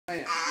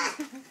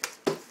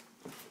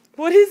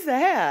What is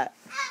that?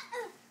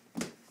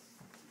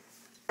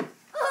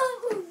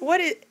 What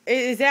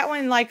is that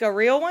one, like a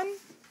real one?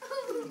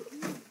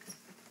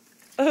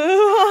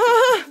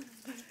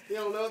 You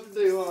don't know what to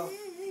do, huh?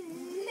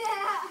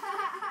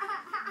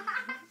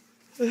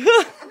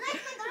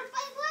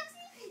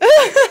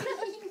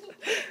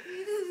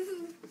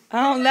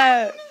 I don't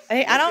know.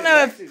 Hey, I don't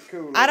know if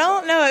Cool, I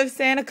don't know if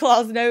Santa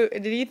Claus know.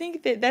 Do you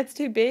think that that's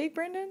too big,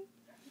 Brendan?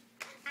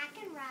 I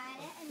can ride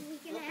it and we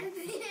can have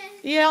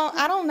it. Yeah,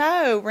 I don't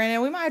know,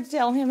 Brendan. We might have to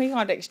tell him he's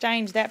going to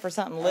exchange that for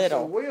something That's a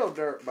little. wheel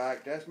dirt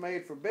bike. That's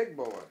made for big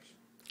boys.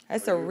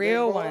 That's Are a you a big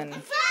real boy? one.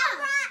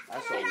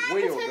 That's a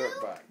wheel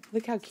dirt bike.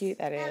 Look how cute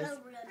that is.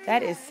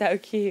 That is so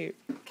cute.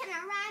 Can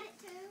I ride it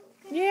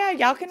too? Yeah,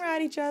 y'all can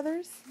ride each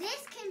other's.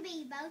 This can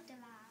be both of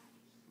ours.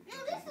 No,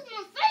 this is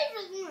my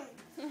favorite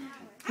one.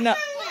 No. I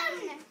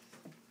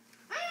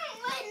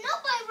ain't letting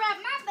nobody ride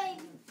my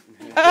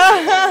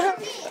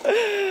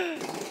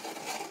baby.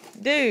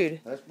 Dude.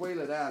 Let's wheel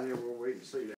it out here where we can see that.